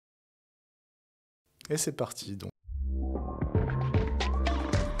Et c'est parti donc.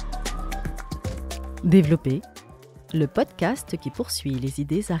 Développer, le podcast qui poursuit les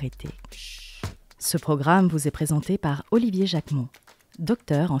idées arrêtées. Ce programme vous est présenté par Olivier Jacquemont,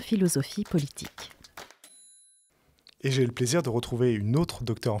 docteur en philosophie politique. Et j'ai le plaisir de retrouver une autre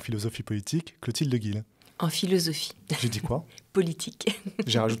docteure en philosophie politique, Clotilde Leguil. En philosophie. J'ai dit quoi? Politique.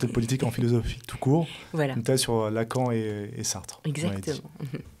 J'ai rajouté politique en philosophie tout court. Voilà. Une thèse sur Lacan et Sartre. Exactement.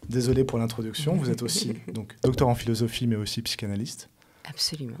 Désolé pour l'introduction. Vous êtes aussi donc, docteur en philosophie, mais aussi psychanalyste.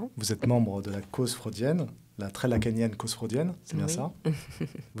 Absolument. Vous êtes membre de la cause freudienne, la très lacanienne cause freudienne, c'est bien ça?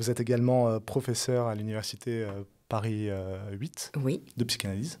 Vous êtes également professeur à l'université Paris 8 de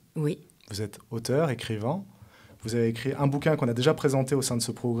psychanalyse. Oui. Vous êtes auteur, écrivain. Vous avez écrit un bouquin qu'on a déjà présenté au sein de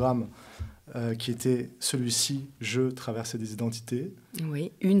ce programme, qui était celui-ci, Je traversais des identités.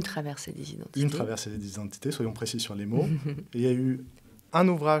 Oui, une traversée des identités. Une traversée des identités, soyons précis sur les mots. Et il y a eu un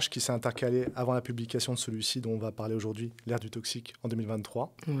ouvrage qui s'est intercalé avant la publication de celui-ci, dont on va parler aujourd'hui, L'ère du toxique, en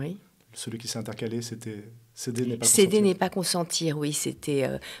 2023. Oui. Celui qui s'est intercalé, c'était Céder n'est pas consentir. Céder n'est pas consentir, oui. C'était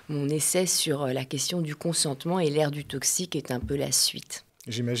mon essai sur la question du consentement, et l'ère du toxique est un peu la suite.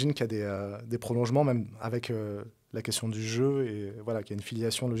 J'imagine qu'il y a des prolongements, même avec la question du jeu, et voilà, qu'il y a une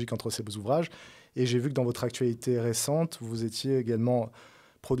filiation logique entre ces deux ouvrages. Et j'ai vu que dans votre actualité récente, vous étiez également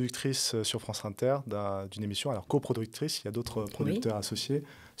productrice sur France Inter d'une émission, alors coproductrice, il y a d'autres producteurs associés,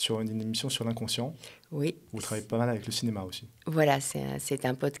 sur une émission sur l'inconscient. Oui. Vous travaillez pas mal avec le cinéma aussi. Voilà, c'est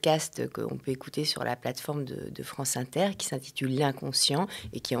un podcast qu'on peut écouter sur la plateforme de France Inter qui s'intitule L'Inconscient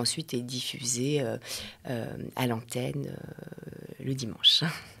et qui ensuite est diffusé à l'antenne le dimanche.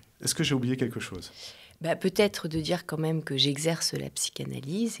 Est-ce que j'ai oublié quelque chose ? Peut-être de dire quand même que j'exerce la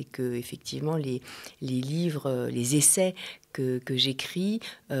psychanalyse et que effectivement les livres, les essais que j'écris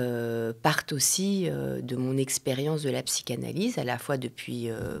partent aussi de mon expérience de la psychanalyse, à la fois depuis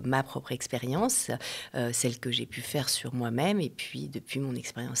ma propre expérience, celle que j'ai pu faire sur moi-même, et puis depuis mon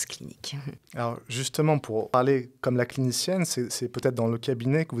expérience clinique. Alors justement, pour parler comme la clinicienne, c'est peut-être dans le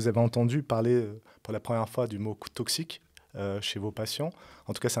cabinet que vous avez entendu parler pour la première fois du mot toxique chez vos patients.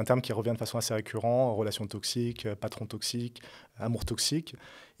 En tout cas, c'est un terme qui revient de façon assez récurrente, relation toxique, patron toxique, amour toxique.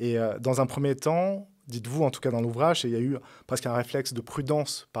 Et dans un premier temps, dites-vous, en tout cas dans l'ouvrage, il y a eu presque un réflexe de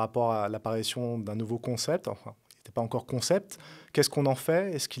prudence par rapport à l'apparition d'un nouveau concept. Enfin, il n'était pas encore concept. Qu'est-ce qu'on en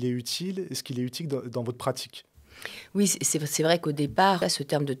fait? Est-ce qu'il est utile? Est-ce qu'il est utile dans votre pratique? Oui, c'est vrai qu'au départ, ce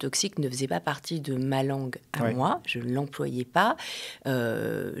terme de toxique ne faisait pas partie de ma langue à moi. Je ne l'employais pas.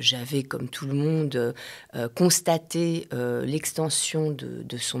 J'avais, comme tout le monde, constaté l'extension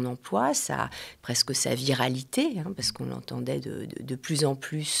de son emploi, presque sa viralité, parce qu'on l'entendait de plus en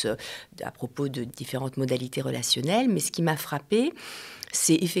plus à propos de différentes modalités relationnelles. Mais ce qui m'a frappée,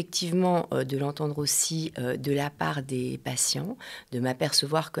 c'est effectivement de l'entendre aussi de la part des patients, de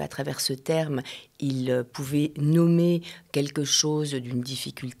m'apercevoir qu'à travers ce terme, ils pouvaient nommer quelque chose d'une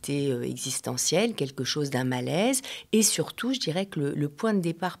difficulté existentielle, quelque chose d'un malaise. Et surtout, je dirais que le point de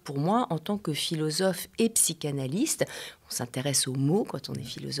départ pour moi, en tant que philosophe et psychanalyste, on s'intéresse aux mots quand on est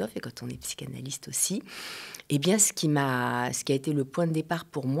philosophe et quand on est psychanalyste aussi, eh bien, ce qui a été le point de départ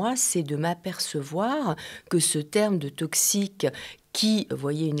pour moi, c'est de m'apercevoir que ce terme de toxique, qui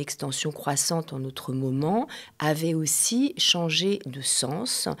voyait une extension croissante en notre moment, avait aussi changé de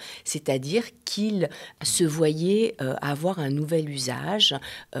sens, c'est-à-dire qu'il se voyait avoir un nouvel usage,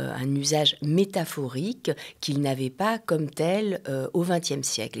 un usage métaphorique qu'il n'avait pas comme tel au XXe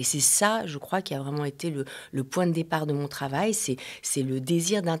siècle. Et c'est ça, je crois, qui a vraiment été le point de départ de mon travail, c'est le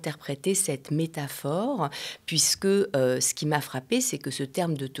désir d'interpréter cette métaphore, puisque ce qui m'a frappé, c'est que ce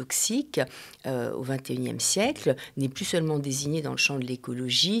terme de toxique, au XXIe siècle, n'est plus seulement désigné dans le champ de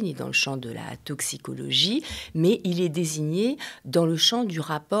l'écologie, ni dans le champ de la toxicologie, mais il est désigné dans le champ du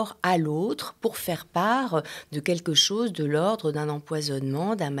rapport à l'autre pour faire part de quelque chose de l'ordre d'un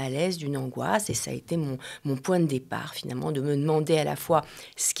empoisonnement, d'un malaise, d'une angoisse. Et ça a été mon point de départ, finalement, de me demander à la fois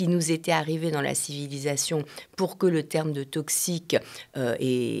ce qui nous était arrivé dans la civilisation pour que le terme de toxique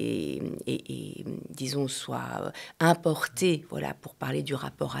disons, soit importé, voilà, pour parler du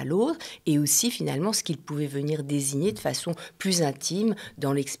rapport à l'autre, et aussi, finalement, ce qu'il pouvait venir désigner de façon plus intime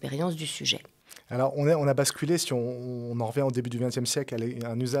dans l'expérience du sujet. Alors, on a basculé, si on en revient au début du XXe siècle, à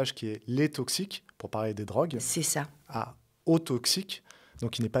un usage qui est les toxiques, pour parler des drogues. C'est ça. À au toxique,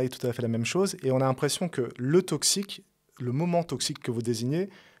 donc qui n'est pas tout à fait la même chose. Et on a l'impression que le toxique, le moment toxique que vous désignez,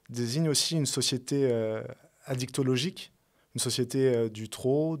 désigne aussi une société addictologique, une société du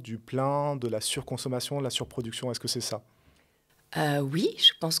trop, du plein, de la surconsommation, de la surproduction. Est-ce que c'est ça ? Oui,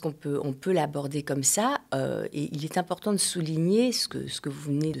 je pense qu'on peut l'aborder comme ça. Et il est important de souligner ce que vous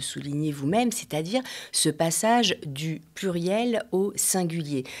venez de souligner vous-même, c'est-à-dire ce passage du pluriel au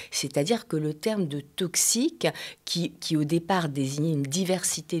singulier. C'est-à-dire que le terme de toxique, qui au départ désignait une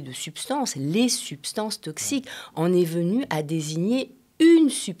diversité de substances, les substances toxiques, en est venu à désigner une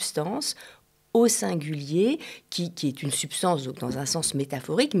substance au singulier, qui est une substance donc, dans un sens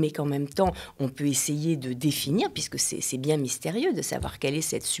métaphorique, mais qu'en même temps, on peut essayer de définir, puisque c'est bien mystérieux de savoir quelle est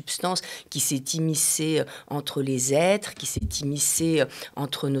cette substance qui s'est immiscée entre les êtres, qui s'est immiscée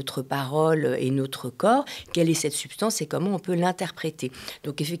entre notre parole et notre corps. Quelle est cette substance et comment on peut l'interpréter?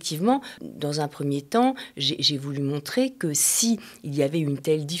 Donc effectivement, dans un premier temps, j'ai voulu montrer que si il y avait une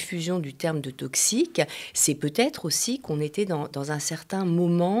telle diffusion du terme de toxique, c'est peut-être aussi qu'on était dans un certain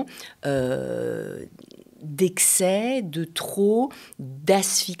moment d'excès, de trop,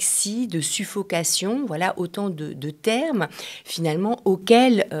 d'asphyxie, de suffocation, voilà autant de termes finalement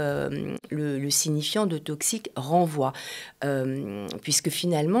auxquels le signifiant de toxique renvoie. Puisque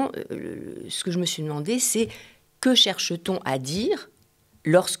finalement, ce que je me suis demandé, c'est que cherche-t-on à dire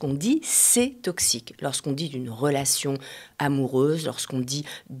lorsqu'on dit c'est toxique, lorsqu'on dit d'une relation amoureuse, lorsqu'on dit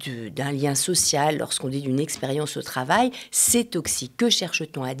d'un lien social, lorsqu'on dit d'une expérience au travail, c'est toxique. Que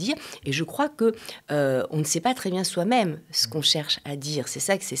cherche-t-on à dire? Et je crois que on ne sait pas très bien soi-même ce qu'on cherche à dire. C'est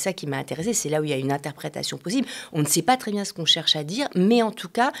ça qui m'a intéressée. C'est là où il y a une interprétation possible. On ne sait pas très bien ce qu'on cherche à dire, mais en tout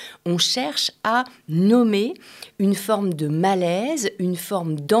cas, on cherche à nommer une forme de malaise, une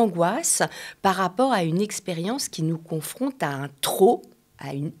forme d'angoisse par rapport à une expérience qui nous confronte à un trop,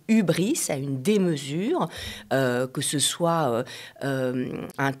 à une hubris, à une démesure, que ce soit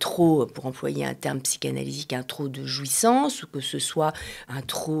un trop, pour employer un terme psychanalytique, un trop de jouissance, ou que ce soit un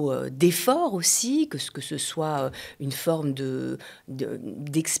trop d'effort aussi, que ce soit une forme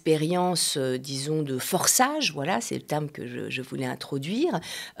d'expérience, disons, de forçage, voilà, c'est le terme que je voulais introduire.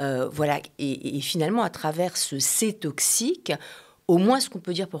 Voilà, et finalement, à travers ce « c'est toxique », au moins ce qu'on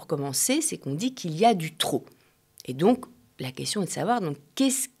peut dire pour commencer, c'est qu'on dit qu'il y a du trop. Et donc, la question est de savoir, donc,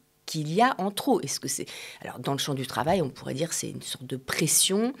 qu'est-ce qu'il y a en trop? Est-ce que c'est... Alors, dans le champ du travail, on pourrait dire que c'est une sorte de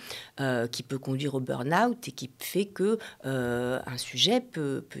pression qui peut conduire au burn-out et qui fait que un sujet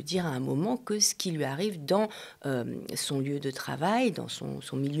peut dire à un moment que ce qui lui arrive dans son lieu de travail, dans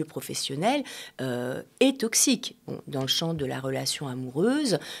son milieu professionnel, est toxique. Bon, dans le champ de la relation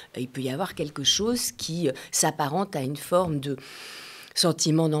amoureuse, il peut y avoir quelque chose qui s'apparente à une forme de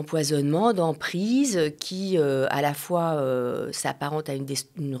sentiment d'empoisonnement, d'emprise, qui à la fois s'apparente à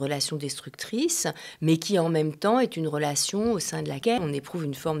une relation destructrice, mais qui en même temps est une relation au sein de laquelle on éprouve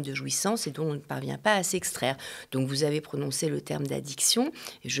une forme de jouissance et dont on ne parvient pas à s'extraire. Donc vous avez prononcé le terme d'addiction,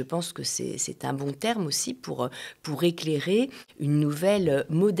 et je pense que c'est un bon terme aussi pour éclairer une nouvelle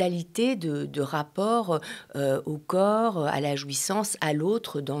modalité de rapport au corps, à la jouissance, à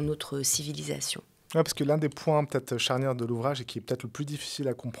l'autre dans notre civilisation. Ouais, parce que l'un des points peut-être charnières de l'ouvrage et qui est peut-être le plus difficile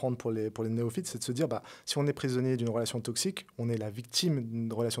à comprendre pour les néophytes, c'est de se dire, si on est prisonnier d'une relation toxique, on est la victime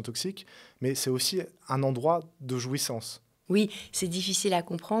d'une relation toxique, mais c'est aussi un endroit de jouissance. Oui, c'est difficile à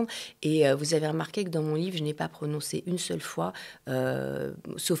comprendre et vous avez remarqué que dans mon livre, je n'ai pas prononcé une seule fois,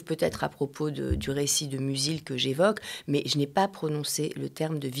 sauf peut-être à propos du récit de Musil que j'évoque, mais je n'ai pas prononcé le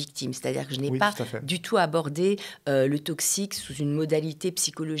terme de victime. C'est-à-dire que je n'ai pas du tout abordé le toxique sous une modalité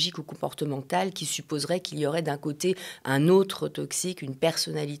psychologique ou comportementale qui supposerait qu'il y aurait d'un côté un autre toxique, une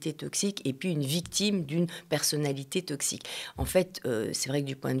personnalité toxique, et puis une victime d'une personnalité toxique. En fait, c'est vrai que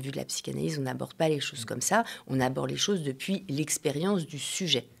du point de vue de la psychanalyse, on n'aborde pas les choses comme ça, on aborde les choses depuis l'expérience du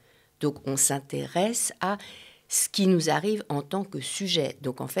sujet. Donc, on s'intéresse à ce qui nous arrive en tant que sujet.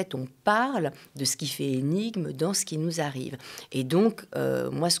 Donc, en fait, on parle de ce qui fait énigme dans ce qui nous arrive. Et donc,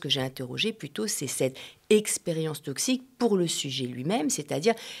 moi, ce que j'ai interrogé plutôt, c'est cette expérience toxique pour le sujet lui-même,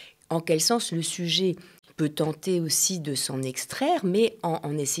 c'est-à-dire en quel sens le sujet peut tenter aussi de s'en extraire, mais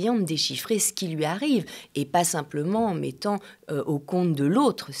en essayant de déchiffrer ce qui lui arrive, et pas simplement en mettant au compte de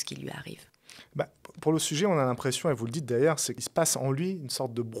l'autre ce qui lui arrive. Pour le sujet, on a l'impression, et vous le dites d'ailleurs, c'est qu'il se passe en lui une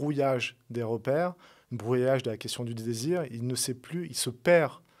sorte de brouillage des repères, un brouillage de la question du désir. Il ne sait plus, il se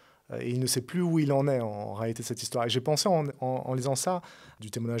perd, et il ne sait plus où il en est en réalité de cette histoire. Et j'ai pensé en lisant ça,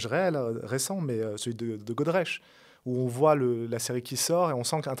 du témoignage récent, mais celui de Godrèche, où on voit la série qui sort et on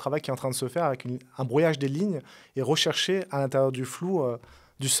sent qu'il y a un travail qui est en train de se faire avec un brouillage des lignes et rechercher à l'intérieur du flou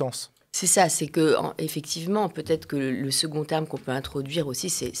du sens. C'est ça, c'est que effectivement, peut-être que le second terme qu'on peut introduire aussi,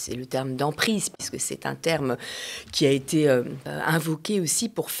 c'est le terme d'emprise, puisque c'est un terme qui a été invoqué aussi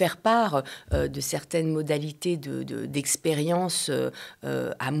pour faire part de certaines modalités d'expérience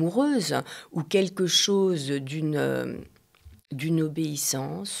amoureuse, où quelque chose d'une d'une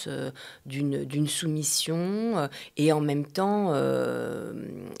obéissance, d'une soumission, et en même temps,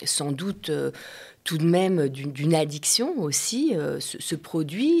 sans doute, tout de même d'une addiction aussi, ce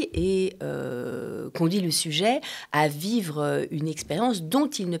produit, et conduit le sujet à vivre une expérience dont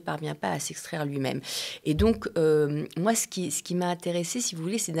il ne parvient pas à s'extraire lui-même. Et donc, moi, ce qui m'a intéressée, si vous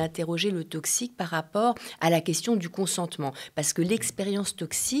voulez, c'est d'interroger le toxique par rapport à la question du consentement. Parce que l'expérience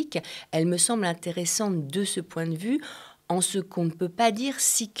toxique, elle me semble intéressante de ce point de vue, en ce qu'on ne peut pas dire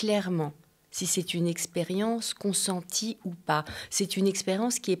si clairement si c'est une expérience consentie ou pas. C'est une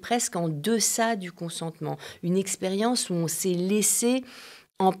expérience qui est presque en deçà du consentement. Une expérience où on s'est laissé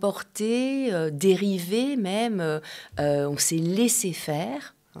emporter, dériver même, on s'est laissé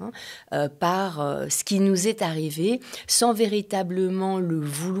faire. Par ce qui nous est arrivé, sans véritablement le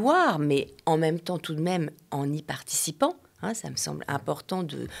vouloir, mais en même temps tout de même en y participant. Ça me semble important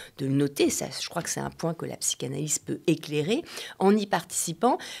de le noter. Ça, je crois que c'est un point que la psychanalyse peut éclairer en y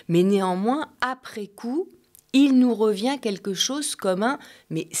participant, mais néanmoins, après coup, il nous revient quelque chose comme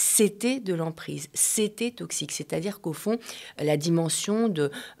mais c'était de l'emprise, c'était toxique. C'est-à-dire qu'au fond, la dimension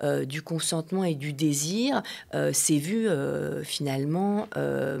du consentement et du désir s'est vue finalement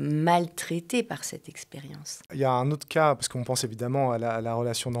maltraitée par cette expérience. Il y a un autre cas, parce qu'on pense évidemment à la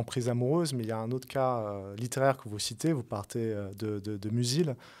relation d'emprise amoureuse, mais il y a un autre cas littéraire que vous citez. Vous partez de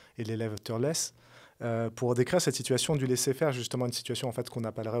Musil et l'élève Turles. Pour décrire cette situation du laisser-faire, justement une situation en fait, qu'on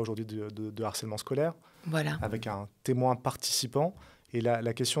appellerait aujourd'hui de harcèlement scolaire, voilà. Avec un témoin participant. Et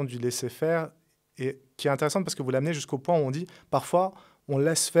la question du laisser-faire, qui est intéressante parce que vous l'amenez jusqu'au point où on dit, parfois, on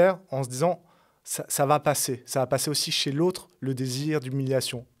laisse faire en se disant, ça va passer. Ça va passer aussi chez l'autre, le désir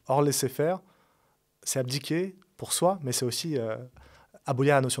d'humiliation. Or, laisser faire, c'est abdiquer pour soi, mais c'est aussi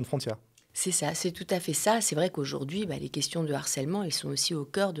abolir la notion de frontière. C'est ça, c'est tout à fait ça. C'est vrai qu'aujourd'hui, les questions de harcèlement, elles sont aussi au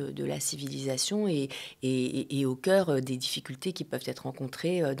cœur de la civilisation et au cœur des difficultés qui peuvent être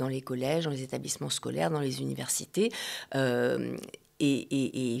rencontrées dans les collèges, dans les établissements scolaires, dans les universités.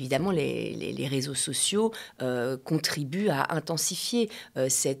 Et évidemment, les réseaux sociaux contribuent à intensifier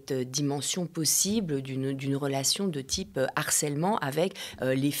cette dimension possible d'une relation de type harcèlement avec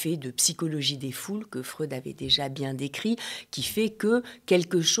l'effet de psychologie des foules que Freud avait déjà bien décrit, qui fait que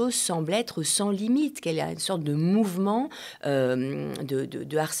quelque chose semble être sans limite, qu'il y a une sorte de mouvement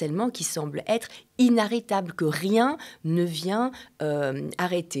de harcèlement qui semble être inarrêtable, que rien ne vient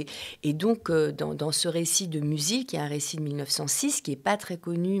arrêter. Et donc, dans ce récit de Musil, qui est un récit de 1906, qui n'est pas très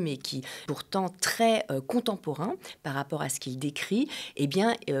connu, mais qui est pourtant très contemporain par rapport à ce qu'il décrit, eh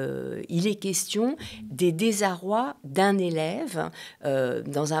bien, il est question des désarrois d'un élève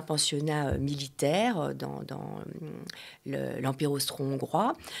dans un pensionnat militaire dans l'Empire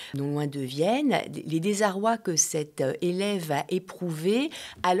austro-hongrois, non loin de Vienne, les désarrois que cet élève va éprouver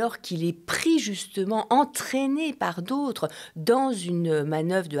alors qu'il est pris justement, entraîné par d'autres dans une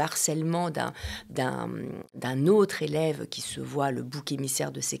manœuvre de harcèlement d'un autre élève qui se voit le bouc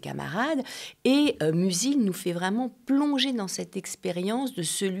émissaire de ses camarades. Et Musil nous fait vraiment plonger dans cette expérience de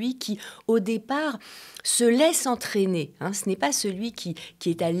celui qui, au départ, se laisse entraîner. Ce n'est pas celui qui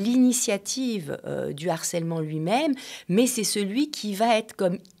est à l'initiative du harcèlement lui-même, mais c'est celui qui va être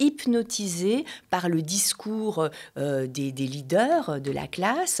comme hypnotisé par le discours des leaders de la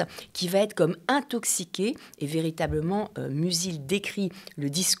classe, qui va être comme intoxiqué. Et véritablement, Musil décrit le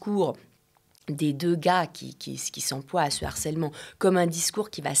discours des deux gars qui s'emploient à ce harcèlement comme un discours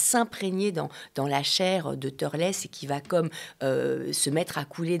qui va s'imprégner dans la chair de Turles et qui va comme se mettre à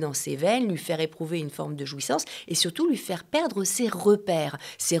couler dans ses veines, lui faire éprouver une forme de jouissance et surtout lui faire perdre ses repères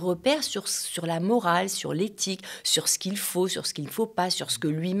sur la morale, sur l'éthique, sur ce qu'il faut, sur ce qu'il ne faut pas, sur ce que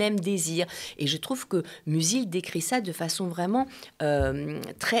lui-même désire. Et je trouve que Musil décrit ça de façon vraiment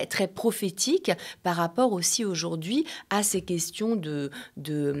très, très prophétique par rapport aussi aujourd'hui à ces questions de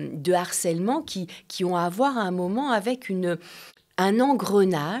harcèlement qui ont à voir à un moment avec un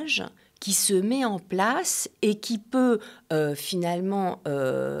engrenage qui se met en place et qui peut finalement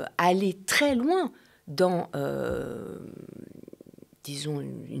aller très loin dans, disons,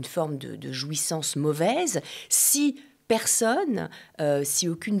 une forme de jouissance mauvaise si personne, si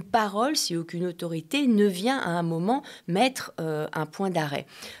aucune parole, si aucune autorité ne vient à un moment mettre un point d'arrêt.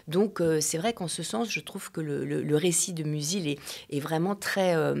 Donc c'est vrai qu'en ce sens, je trouve que le récit de Musil est vraiment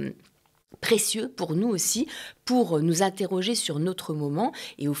très précieux pour nous aussi, pour nous interroger sur notre moment.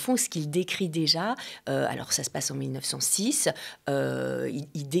 Et au fond, ce qu'il décrit déjà, alors ça se passe en 1906,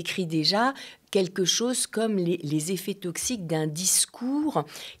 il décrit déjà quelque chose comme les effets toxiques d'un discours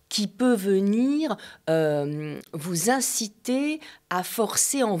qui peut venir vous inciter à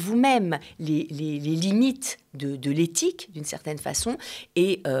forcer en vous-même les limites de l'éthique, d'une certaine façon.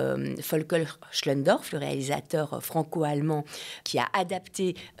 Et Volker Schlöndorff, le réalisateur franco-allemand qui a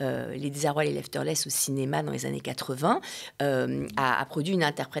adapté Les Désarrois et les Lefterless au cinéma dans les années 80, a produit une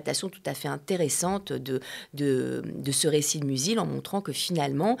interprétation tout à fait intéressante de ce récit de Musil, en montrant que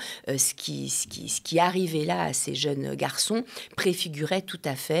finalement, ce qui arrivait là à ces jeunes garçons préfigurait tout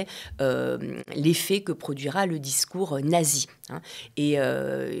à fait l'effet que produira le discours nazi. Et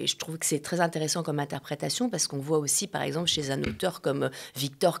je trouve que c'est très intéressant comme interprétation, parce qu'on voit aussi, par exemple, chez un auteur comme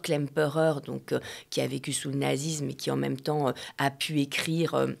Victor Klemperer, qui a vécu sous le nazisme et qui en même temps a pu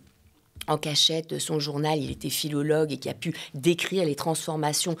écrire en cachette son journal. Il était philologue et qui a pu décrire les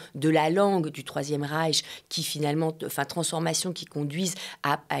transformations de la langue du Troisième Reich, qui finalement, transformations qui conduisent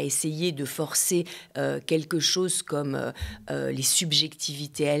à essayer de forcer quelque chose comme les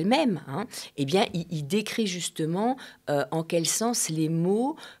subjectivités elles-mêmes. Eh bien, il décrit justement en quel sens les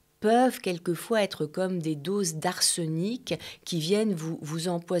mots peuvent quelquefois être comme des doses d'arsenic qui viennent vous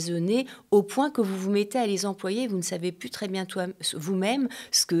empoisonner au point que vous vous mettez à les employer. Vous ne savez plus très bien vous-même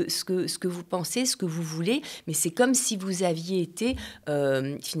ce que vous pensez, ce que vous voulez, mais c'est comme si vous aviez été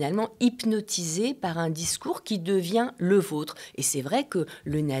finalement hypnotisé par un discours qui devient le vôtre. Et c'est vrai que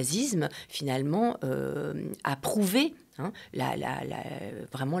le nazisme, finalement, a prouvé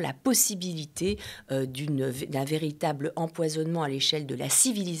vraiment la possibilité d'un véritable empoisonnement à l'échelle de la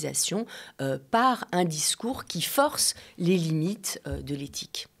civilisation par un discours qui force les limites de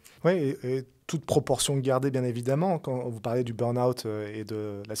l'éthique. Oui, et toute proportion gardée, bien évidemment, quand vous parlez du burn-out et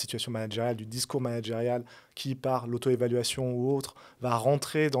de la situation managériale, du discours managérial qui, par l'auto-évaluation ou autre, va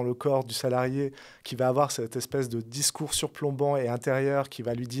rentrer dans le corps du salarié, qui va avoir cette espèce de discours surplombant et intérieur qui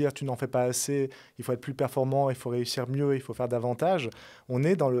va lui dire « tu n'en fais pas assez, il faut être plus performant, il faut réussir mieux, il faut faire davantage ». On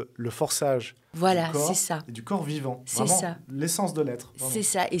est dans le forçage du corps, c'est ça. Et du corps vivant, c'est vraiment ça. L'essence de l'être. Vraiment. C'est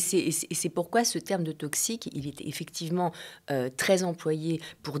ça, et c'est pourquoi ce terme de toxique, il est effectivement très employé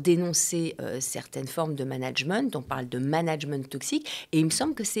pour dénoncer certaines formes de management. On parle de management toxique, et il me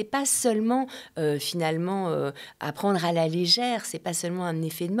semble que c'est pas seulement finalement à prendre à la légère, c'est pas seulement un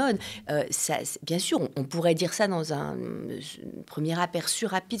effet de mode. Bien sûr, on pourrait dire ça dans un premier aperçu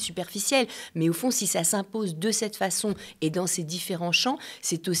rapide, superficiel, mais au fond, si ça s'impose de cette façon et dans ces différents champs,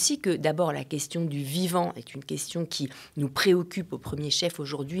 c'est aussi que d'abord la question du vivant est une question qui nous préoccupe au premier chef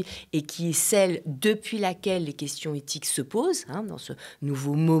aujourd'hui et qui est celle depuis laquelle les questions éthiques se posent, dans ce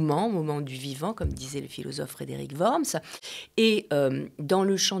nouveau moment du vivant, comme disait le philosophe Frédéric Worms. Et dans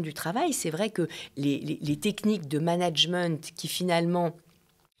le champ du travail, c'est vrai que les techniques de management qui finalement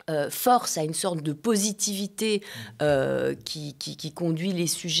force à une sorte de positivité qui conduit les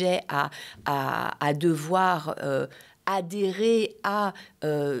sujets à devoir adhérer à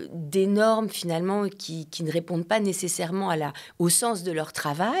des normes finalement qui ne répondent pas nécessairement au sens de leur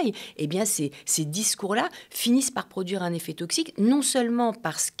travail, eh bien ces discours-là finissent par produire un effet toxique, non seulement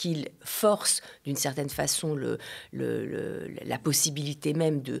parce qu'ils forcent d'une certaine façon la possibilité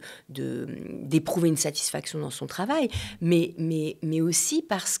même d'éprouver une satisfaction dans son travail, mais aussi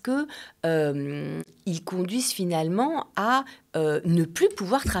parce que ils conduisent finalement à ne plus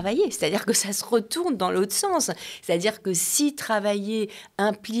pouvoir travailler. C'est-à-dire que ça se retourne dans l'autre sens. C'est-à-dire que si travailler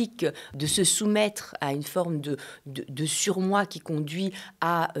implique de se soumettre à une forme de surmoi qui conduit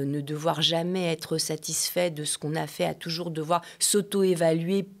à ne devoir jamais être satisfait de ce qu'on a fait, à toujours devoir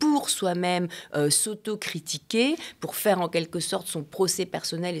s'auto-évaluer pour soi-même, s'auto-critiquer, pour faire en quelque sorte son procès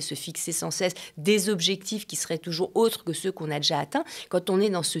personnel et se fixer sans cesse des objectifs qui seraient toujours autres que ceux qu'on a déjà atteints, quand on est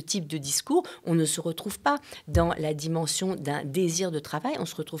dans ce type de discours, on ne se retrouve pas dans la dimension d'un désir de travail, on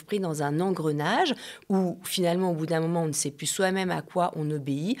se retrouve pris dans un engrenage où finalement au bout d'un moment on ne sait plus soi-même à quoi on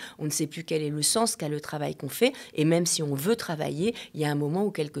obéit, on ne sait plus quel est le sens qu'a le travail qu'on fait, et même si on veut travailler, il y a un moment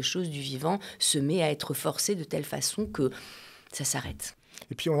où quelque chose du vivant se met à être forcé de telle façon que ça s'arrête.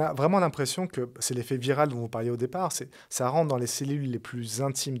 Et puis, on a vraiment l'impression que c'est l'effet viral dont vous parliez au départ, ça rentre dans les cellules les plus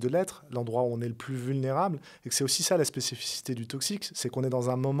intimes de l'être, l'endroit où on est le plus vulnérable, et que c'est aussi ça la spécificité du toxique, c'est qu'on est dans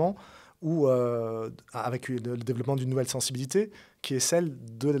un moment où, avec le développement d'une nouvelle sensibilité, qui est celle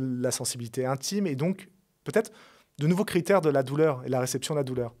de la sensibilité intime, et donc peut-être de nouveaux critères de la douleur et la réception de la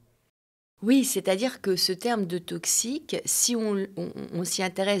douleur. Oui, c'est-à-dire que ce terme de toxique, si on s'y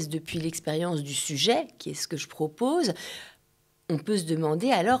intéresse depuis l'expérience du sujet, qui est ce que je propose, on peut se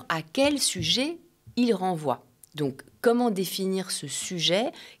demander alors à quel sujet il renvoie. Donc, comment définir ce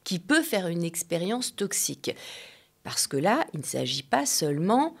sujet qui peut faire une expérience toxique ? Parce que là, il ne s'agit pas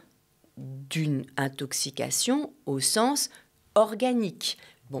seulement d'une intoxication au sens organique.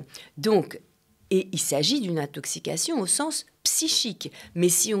 Bon, donc, Et il s'agit d'une intoxication au sens psychique. Mais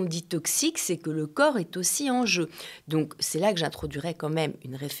si on dit toxique, c'est que le corps est aussi en jeu. Donc c'est là que j'introduirais quand même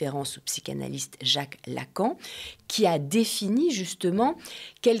une référence au psychanalyste Jacques Lacan, qui a défini justement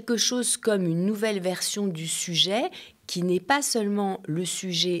quelque chose comme une nouvelle version du sujet qui n'est pas seulement le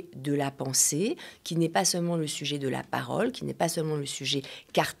sujet de la pensée, qui n'est pas seulement le sujet de la parole, qui n'est pas seulement le sujet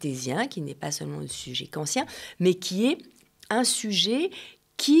cartésien, qui n'est pas seulement le sujet kantien, mais qui est un sujet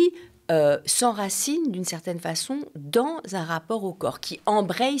qui s'enracine d'une certaine façon dans un rapport au corps, qui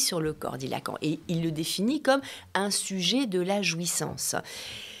embraye sur le corps, dit Lacan. Et il le définit comme un sujet de la jouissance.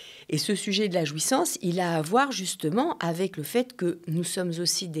 Et ce sujet de la jouissance, il a à voir justement avec le fait que nous sommes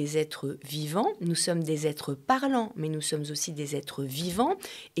aussi des êtres vivants, nous sommes des êtres parlants, mais nous sommes aussi des êtres vivants,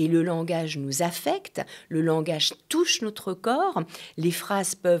 et le langage nous affecte, le langage touche notre corps, les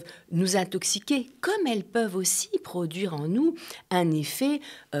phrases peuvent nous intoxiquer, comme elles peuvent aussi produire en nous un effet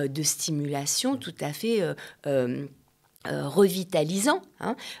de stimulation tout à fait revitalisant,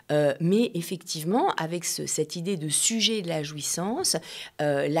 hein. Mais effectivement, avec cette idée de sujet de la jouissance,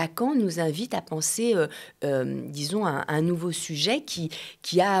 Lacan nous invite à penser, disons, un nouveau sujet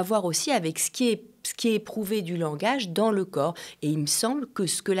qui a à voir aussi avec ce qui est éprouvé du langage dans le corps. Et il me semble que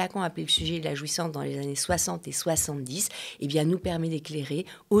ce que Lacan appelait le sujet de la jouissance dans les années 60 et 70, eh bien, nous permet d'éclairer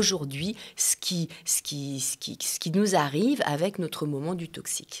aujourd'hui ce qui nous arrive avec notre moment du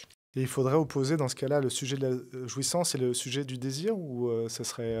toxique. Et il faudrait opposer dans ce cas-là le sujet de la jouissance et le sujet du désir, ou ce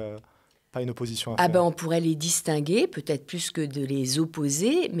serait pas une opposition à faire? On pourrait les distinguer, peut-être plus que de les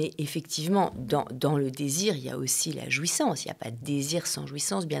opposer, mais effectivement, dans le désir, il y a aussi la jouissance. Il n'y a pas de désir sans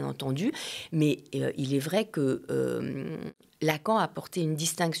jouissance, bien entendu, mais il est vrai que Lacan a apporté une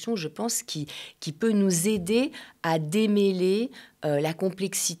distinction, je pense, qui peut nous aider à démêler la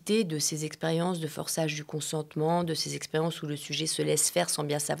complexité de ces expériences de forçage du consentement, de ces expériences où le sujet se laisse faire sans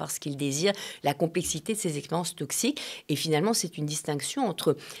bien savoir ce qu'il désire, la complexité de ces expériences toxiques. Et finalement, c'est une distinction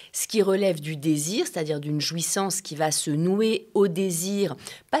entre ce qui relève du désir, c'est-à-dire d'une jouissance qui va se nouer au désir,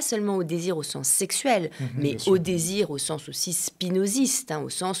 pas seulement au désir au sens sexuel, mais au désir au sens aussi spinoziste, hein, au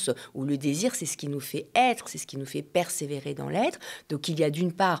sens où le désir, c'est ce qui nous fait être, c'est ce qui nous fait persévérer dans l'être. Donc il y a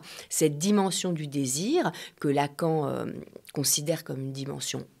d'une part cette dimension du désir que Lacan considère comme une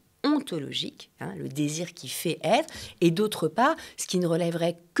dimension ontologique, hein, le désir qui fait être, et d'autre part, ce qui ne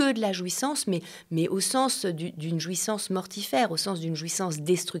relèverait que de la jouissance, mais au sens d'une jouissance mortifère, au sens d'une jouissance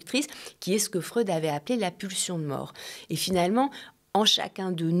destructrice, qui est ce que Freud avait appelé la pulsion de mort. Et finalement, en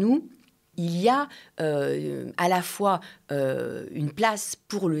chacun de nous, il y a à la fois une place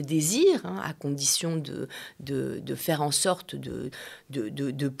pour le désir, hein, à condition de faire en sorte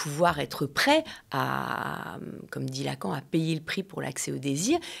de pouvoir être prêt à, comme dit Lacan, à payer le prix pour l'accès au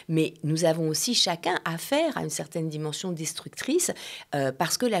désir. Mais nous avons aussi chacun affaire à une certaine dimension destructrice,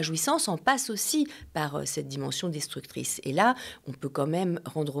 parce que la jouissance en passe aussi par cette dimension destructrice. Et là, on peut quand même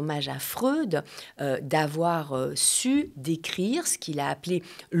rendre hommage à Freud d'avoir su décrire ce qu'il a appelé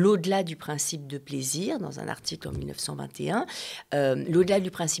l'au-delà du principe de plaisir, dans un article en 1921, l'au-delà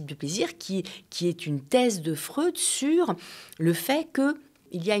du principe de plaisir, qui est une thèse de Freud sur le fait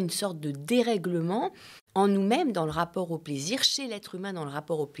qu'il y a une sorte de dérèglement en nous-mêmes dans le rapport au plaisir, chez l'être humain dans le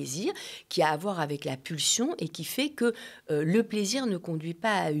rapport au plaisir, qui a à voir avec la pulsion et qui fait que le plaisir ne conduit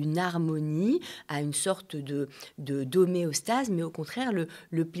pas à une harmonie, à une sorte d'homéostase, mais au contraire,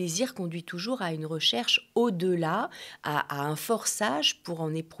 le plaisir conduit toujours à une recherche au-delà, à un forçage pour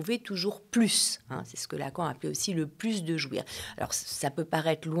en éprouver toujours plus. Hein. C'est ce que Lacan appelait aussi le plus de jouir. Alors, ça peut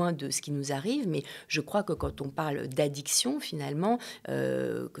paraître loin de ce qui nous arrive, mais je crois que quand on parle d'addiction, finalement,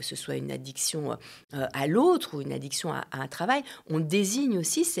 que ce soit une addiction à l'autre ou une addiction à un travail, on désigne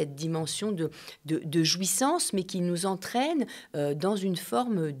aussi cette dimension de jouissance, mais qui nous entraîne dans une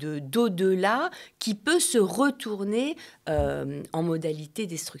forme d'au-delà qui peut se retourner en modalité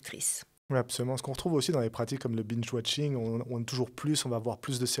destructrice. Oui, absolument. Ce qu'on retrouve aussi dans les pratiques comme le binge-watching, on aime toujours plus, on va voir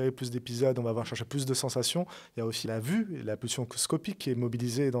plus de séries, plus d'épisodes, on va chercher plus de sensations. Il y a aussi la vue et la pulsion scopique qui est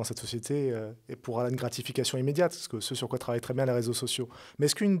mobilisée dans cette société et pour une gratification immédiate, ce sur quoi travaillent très bien les réseaux sociaux. Mais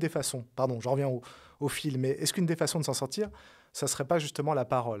est-ce qu'une des façons, je reviens au fil, mais est-ce qu'une des façons de s'en sortir, ça ne serait pas justement la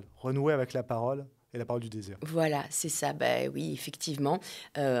parole, renouer avec la parole et la parole du désir? Voilà, c'est ça. Oui, effectivement.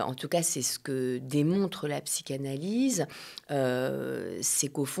 En tout cas, c'est ce que démontre la psychanalyse. C'est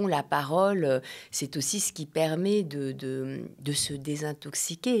qu'au fond, la parole, c'est aussi ce qui permet de se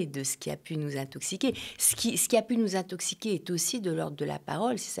désintoxiquer de ce qui a pu nous intoxiquer. Ce qui a pu nous intoxiquer est aussi de l'ordre de la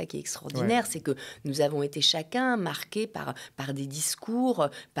parole. C'est ça qui est extraordinaire. Ouais. C'est que nous avons été chacun marqués par des discours,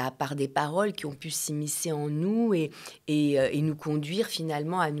 par des paroles qui ont pu s'immiscer en nous et nous conduire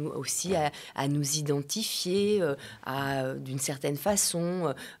finalement à nous aussi à nous identifier d'une certaine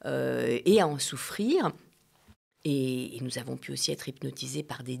façon et à en souffrir. Et nous avons pu aussi être hypnotisés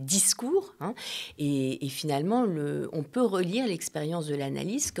par des discours. Et finalement, on peut relire l'expérience de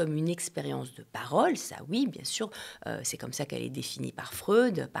l'analyse comme une expérience de parole. Ça, oui, bien sûr, c'est comme ça qu'elle est définie par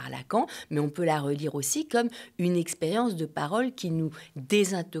Freud, par Lacan. Mais on peut la relire aussi comme une expérience de parole qui nous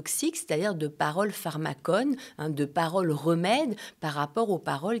désintoxique, c'est-à-dire de paroles pharmacones, de paroles remèdes par rapport aux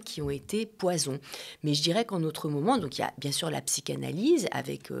paroles qui ont été poison. Mais je dirais qu'en autre moment, donc il y a bien sûr la psychanalyse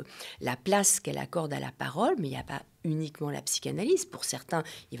avec la place qu'elle accorde à la parole, mais il n'y a pas uniquement la psychanalyse. Pour certains,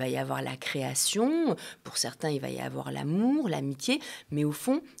 il va y avoir la création, pour certains, il va y avoir l'amour, l'amitié, mais au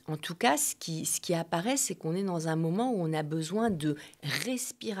fond, en tout cas, ce qui apparaît, c'est qu'on est dans un moment où on a besoin de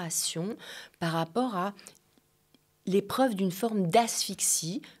respiration par rapport à l'épreuve d'une forme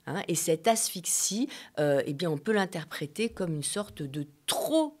d'asphyxie, et cette asphyxie, eh bien, on peut l'interpréter comme une sorte de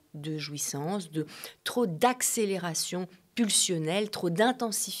trop de jouissance, de trop d'accélération pulsionnelle, trop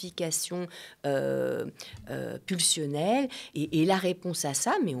d'intensification pulsionnelle. Et la réponse à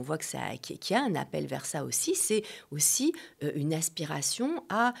ça, mais on voit qu'il y a un appel vers ça aussi, c'est aussi une aspiration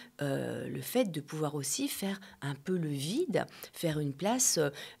à le fait de pouvoir aussi faire un peu le vide, faire une place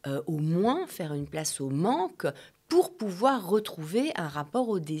au moins, faire une place au manque, pour pouvoir retrouver un rapport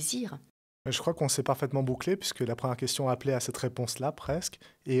au désir. Je crois qu'on s'est parfaitement bouclé, puisque la première question appelait à cette réponse-là, presque,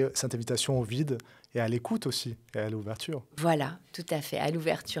 et cette invitation au vide, et à l'écoute aussi, et à l'ouverture. Voilà, tout à fait, à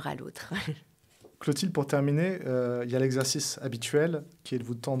l'ouverture à l'autre. Clotilde, pour terminer, il y a l'exercice habituel, qui est de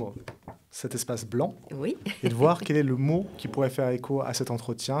vous tendre cet espace blanc, oui. Et de voir quel est le mot qui pourrait faire écho à cet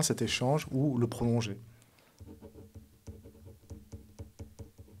entretien, cet échange, ou le prolonger.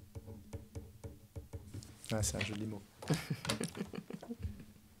 Ah, c'est un joli mot.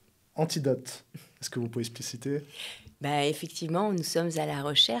 Antidote. Est-ce que vous pouvez expliciter ? Effectivement, nous sommes à la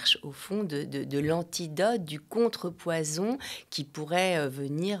recherche, au fond, de l'antidote, du contrepoison qui pourrait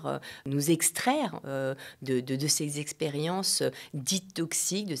venir nous extraire de ces expériences dites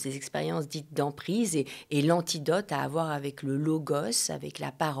toxiques, de ces expériences dites d'emprise, et l'antidote à avoir avec le logos, avec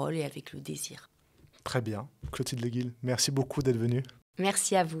la parole et avec le désir. Très bien. Clotilde Leguil, merci beaucoup d'être venue.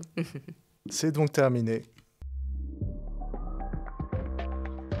 Merci à vous. C'est donc terminé.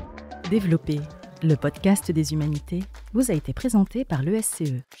 Développer, le podcast des Humanités, vous a été présenté par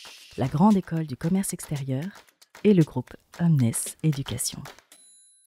l'ESCE, la grande école du commerce extérieur, et le groupe Humanités Éducation.